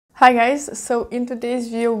Hi guys, so in today's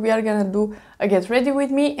video we are gonna do a get ready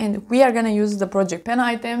with me and we are gonna use the project pen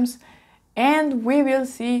items and we will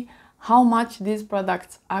see how much these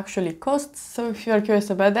products actually cost. So if you are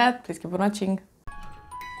curious about that, please keep on watching.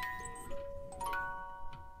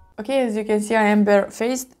 Okay, as you can see I am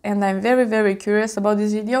bare-faced and I'm very curious about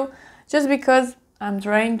this video just because I'm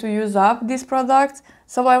trying to use up these products,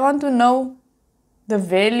 so I want to know the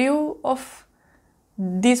value of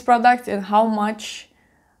these products and how much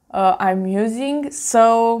I'm using.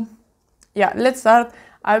 So yeah, let's start.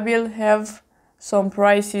 I will have some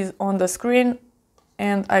prices on the screen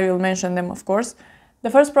and I will mention them, of course. The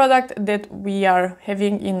first product that we are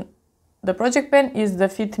having in the project pen is the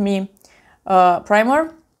Fit Me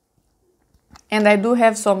primer, and I do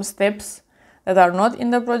have some steps that are not in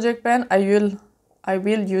the project pen. I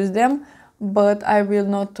will use them, but I will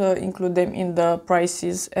not include them in the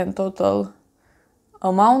prices and total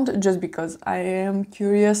amount just because I am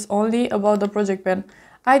curious only about the project pen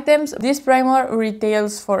items. This primer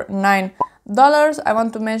retails for $9. I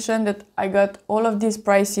want to mention that I got all of these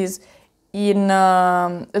prices in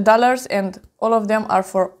dollars and all of them are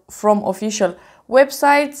from official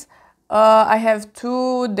websites. I have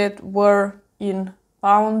two that were in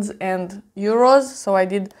pounds and euros, so I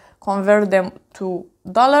did convert them to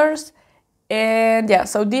dollars, and yeah,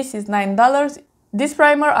 so this is $9. This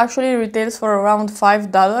primer actually retails for around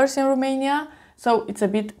 $5 in Romania, so it's a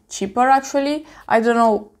bit cheaper actually. I don't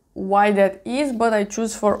know why that is, but I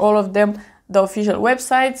choose for all of them the official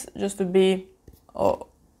websites just to be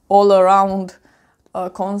all around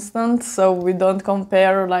constant, so we don't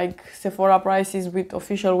compare like Sephora prices with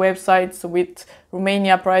official websites with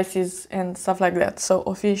Romania prices and stuff like that. So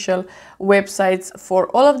official websites for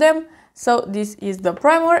all of them. So this is the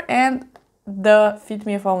primer and the Fit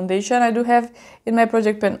Me foundation I do have in my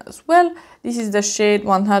project pen as well. This is the shade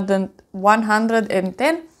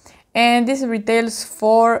 110 and this retails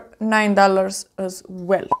for $9 as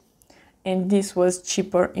well, and this was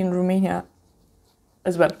cheaper in Romania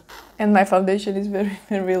as well. And my foundation is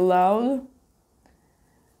very loud,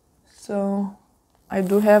 so I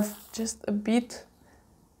do have just a bit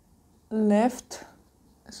left,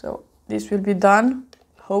 so this will be done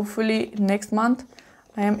hopefully next month.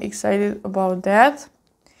 I am excited about that,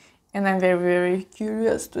 and I'm very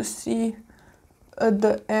curious to see at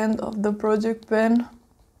the end of the project pen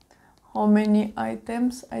how many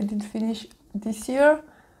items I did finish this year.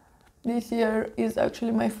 This year is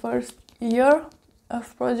actually my first year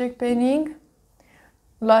of project penning.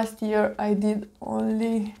 Last year I did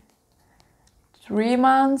only 3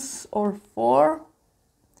 months or 4,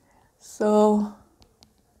 so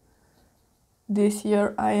this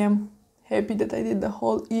year I am happy that I did the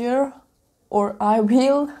whole year, or I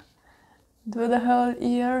will do the whole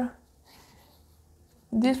year.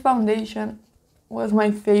 This foundation was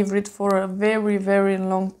my favorite for a very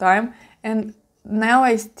long time, and now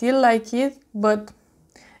I still like it, but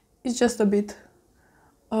it's just a bit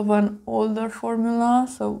of an older formula,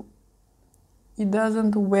 so it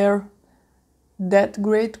doesn't wear that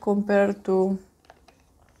great compared to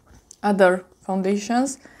other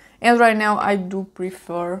foundations. And right now I do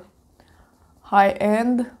prefer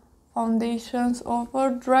high-end foundations over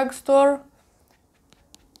drugstore.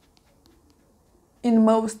 In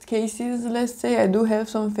most cases, let's say, I do have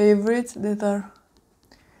some favorites that are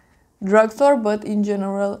drugstore, but in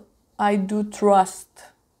general I do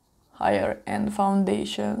trust higher-end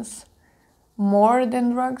foundations more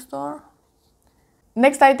than drugstore.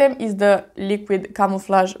 Next item is the liquid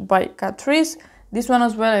camouflage by Catrice. This one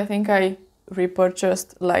as well, I think I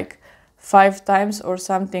repurchased like 5 times or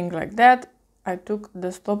something like that. I took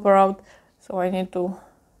the stopper out, so I need to...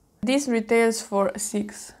 This retails for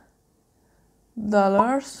 $6.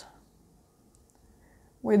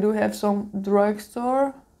 We do have some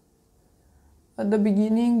drugstore at the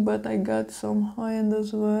beginning, but I got some high-end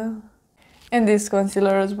as well. And this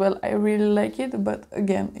concealer as well, I really like it, but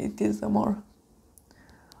again, it is a more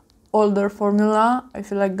older formula. I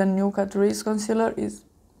feel like the new Catrice concealer is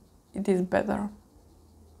better.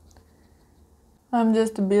 I'm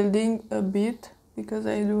just building a bit because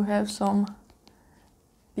I do have some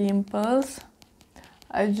pimples.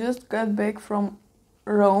 I just got back from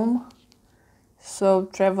Rome, so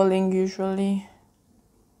traveling usually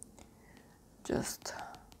just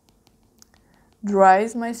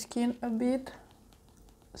dries my skin a bit,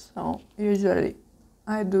 so usually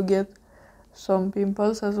I do get some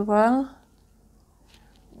pimples as well,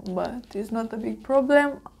 but it's not a big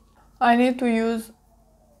problem. I need to use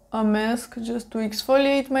a mask just to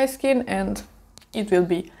exfoliate my skin and it will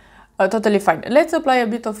be totally fine. Let's apply a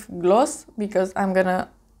bit of gloss because I'm gonna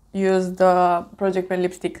use the project pen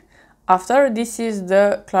lipstick after. This is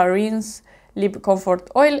the Clarins Lip Comfort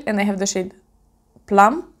Oil, and I have the shade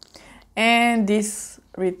Plum, and this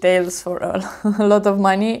retails for a lot of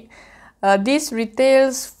money. This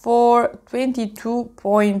retails for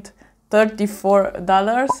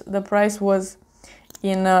 $22.34. The price was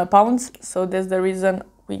in pounds, so that's the reason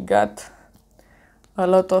we got a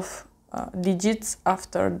lot of digits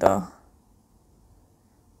after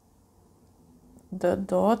the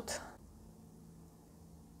dot.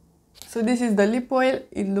 So this is the lip oil.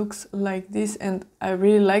 It looks like this, and I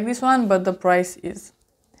really like this one, but the price is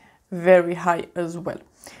very high as well.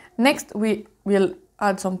 Next we will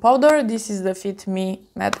add some powder. This is the Fit Me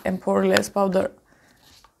Matte and Poreless powder,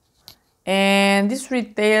 and this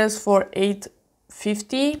retails for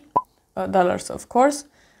 $8.50, of course.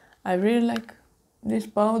 I really like this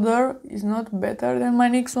powder. It's not better than my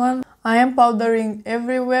NYX one. I am powdering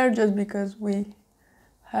everywhere just because we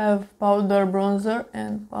have powder bronzer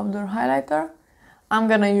and powder highlighter. I'm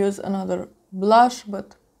gonna use another blush,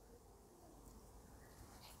 but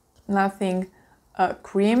nothing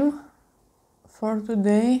cream for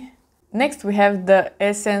today. Next we have the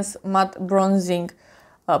Essence Matte Bronzing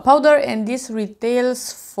powder, and this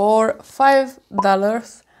retails for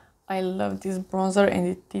 $5. I love this bronzer, and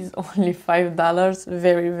it is only $5.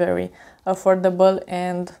 Very, very affordable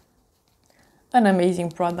and an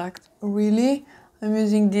amazing product, really. I'm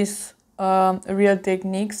using this Real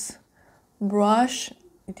Techniques brush.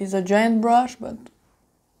 It is a giant brush, but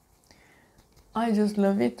I just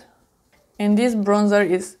love it. And this bronzer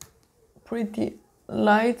is pretty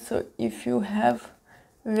light, so if you have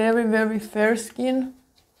very, very fair skin,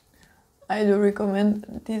 I do recommend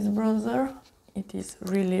this bronzer. It is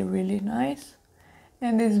really, really nice,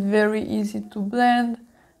 and it's very easy to blend,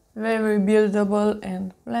 very buildable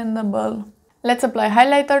and blendable. Let's apply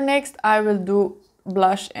highlighter next. I will do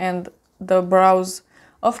blush and the brows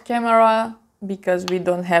off camera because we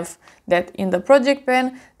don't have that in the project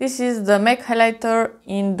pen. This is the MAC highlighter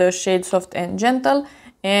in the shade Soft and Gentle,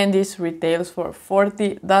 and this retails for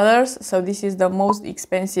 $40. So this is the most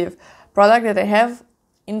expensive product that I have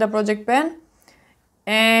in the project pen,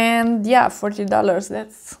 and yeah,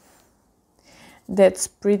 $40, that's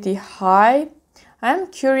pretty high. I'm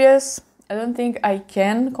curious. I don't think I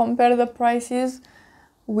can compare the prices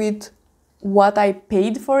with what I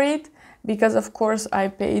paid for it, because of course I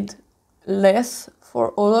paid less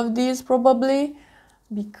for all of these, probably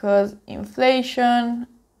because inflation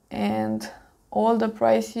and all the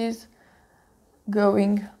prices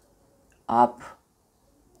going up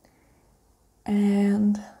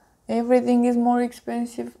and everything is more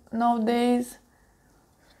expensive nowadays.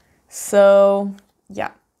 So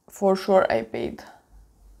yeah, for sure I paid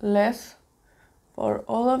less for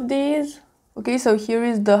all of these. Okay, so here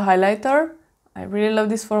is the highlighter. I really love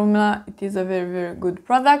this formula. It is a very, very good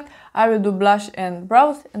product. I will do blush and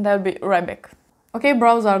brows, and I'll be right back. Okay,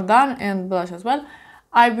 brows are done and blush as well.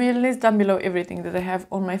 I will list down below everything that I have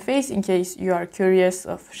on my face in case you are curious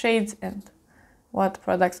of shades and what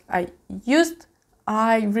products I used.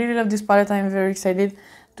 I really love this palette. I'm very excited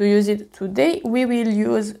to use it today. We will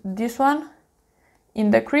use this one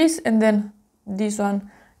in the crease, and then this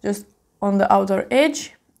one just on the outer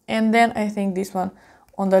edge, and then I think this one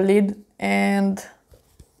on the lid. And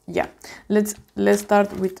yeah, let's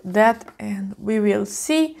start with that and we will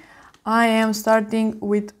see. I am starting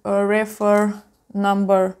with a Refer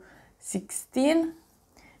number 16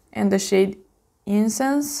 and the shade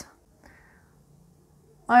Incense.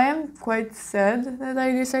 I am quite sad that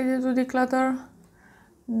I decided to declutter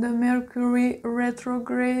the Mercury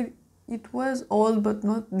retrograde. It was old, but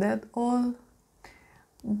not that old.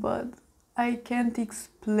 But I can't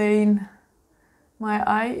explain my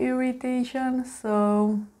eye irritation,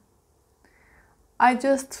 so I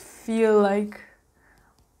just feel like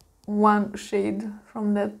one shade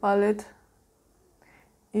from that palette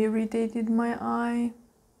irritated my eye.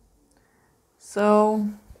 So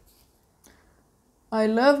I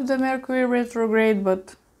love the Mercury retrograde,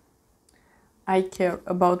 but I care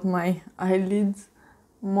about my eyelids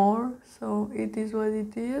more, so it is what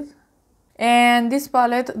it is. And this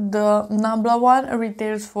palette, the Nabla one,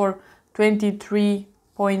 retails for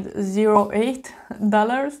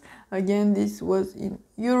 $23.08. Again, this was in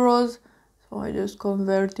euros, so I just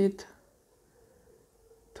convert it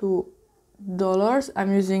to dollars.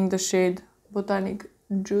 I'm using the shade Botanic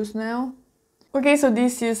Juice now. Okay, so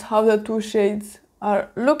this is how the two shades are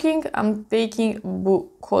looking. I'm taking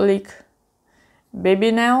Bucolic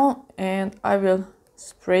Baby now, and I will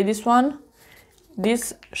spray this one.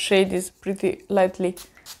 This shade is pretty lightly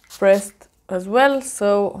pressed as well,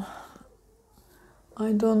 so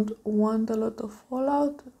I don't want a lot of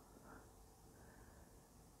fallout.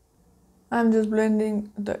 I'm just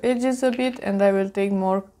blending the edges a bit, and I will take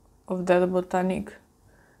more of that botanic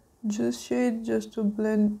juice shade just to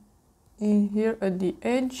blend in here at the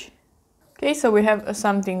edge. Okay, so we have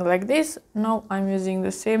something like this. Now I'm using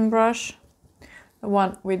the same brush, the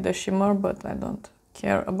one with the shimmer, but I don't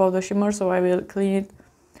care about the shimmer, so I will clean it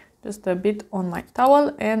just a bit on my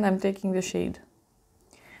towel, and I'm taking the shade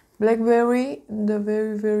Blackberry, the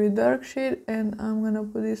very dark shade, and I'm gonna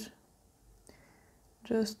put this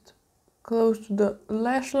just close to the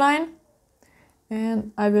lash line,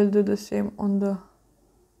 and I will do the same on the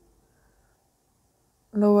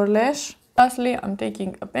lower lash. Lastly, I'm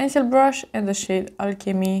taking a pencil brush and the shade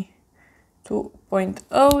Alchemy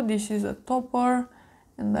 2.0. This is a topper,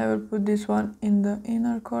 and I will put this one in the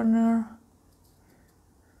inner corner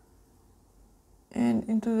and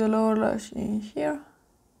into the lower lash in here.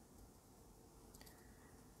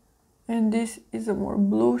 And this is a more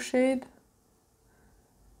blue shade,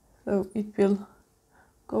 so it will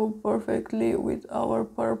go perfectly with our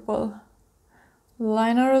purple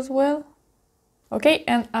liner as well. Okay,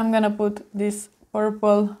 and I'm gonna put this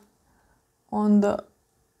purple on the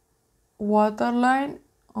waterline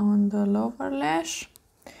on the lower lash,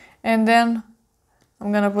 and then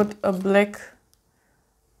I'm gonna put a black.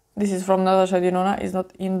 This is from Natasha Denona, it's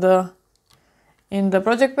not in the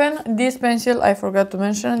project pen. This pencil, I forgot to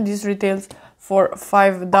mention, this retails for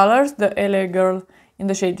 $5, the LA Girl in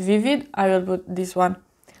the shade Vivid. I will put this one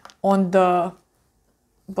on the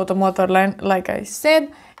bottom waterline like I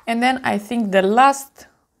said. And then I think the last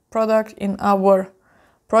product in our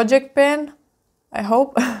project pen, I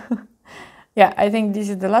hope, yeah, I think this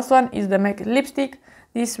is the last one, is the MAC lipstick.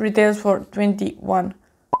 This retails for $21,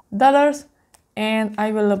 and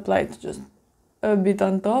I will apply it just a bit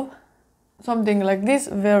on top. Something like this,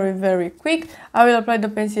 very quick. I will apply the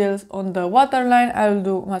pencils on the waterline, I will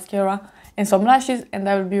do mascara and some lashes, and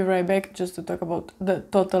I will be right back just to talk about the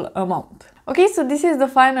total amount. Okay, so this is the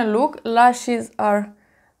final look. Lashes are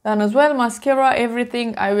done as well, mascara,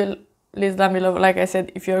 everything. I will list down below, like I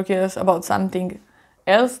said, if you're curious about something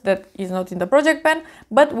else that is not in the project pen.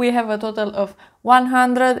 But we have a total of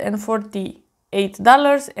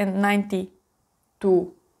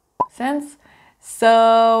 $148.92.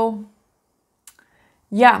 So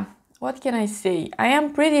yeah, what can I say? I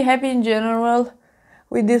am pretty happy in general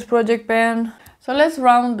with this project pen. So let's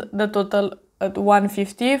round the total at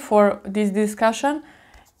 150 for this discussion.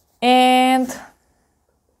 And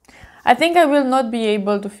I think I will not be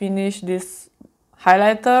able to finish this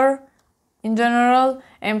highlighter in general,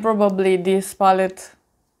 and probably this palette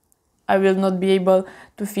I will not be able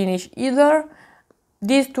to finish either.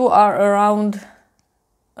 These two are around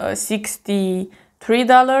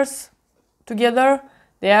 $63 together.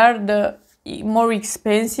 They are the more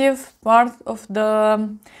expensive part of the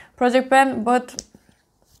project pen, but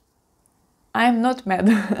I am not mad.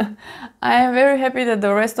 I am very happy that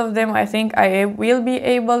the rest of them, I think I will be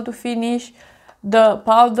able to finish. The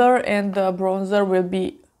powder and the bronzer will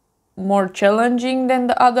be more challenging than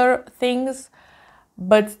the other things,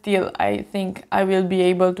 but still I think I will be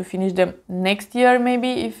able to finish them next year,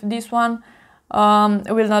 maybe, if this one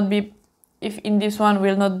will not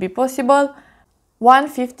be possible.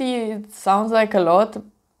 150, it sounds like a lot,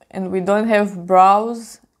 and we don't have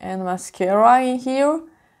brows and mascara in here,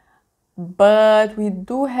 but we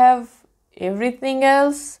do have everything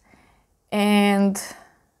else, and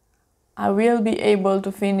I will be able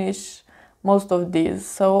to finish most of these.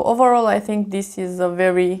 So overall, I think this is a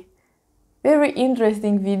very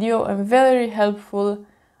interesting video and very helpful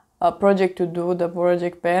project to do, the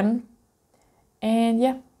project pen. And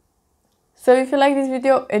yeah, so if you like this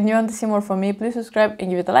video and you want to see more from me, please subscribe and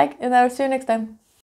give it a like, and I will see you next time.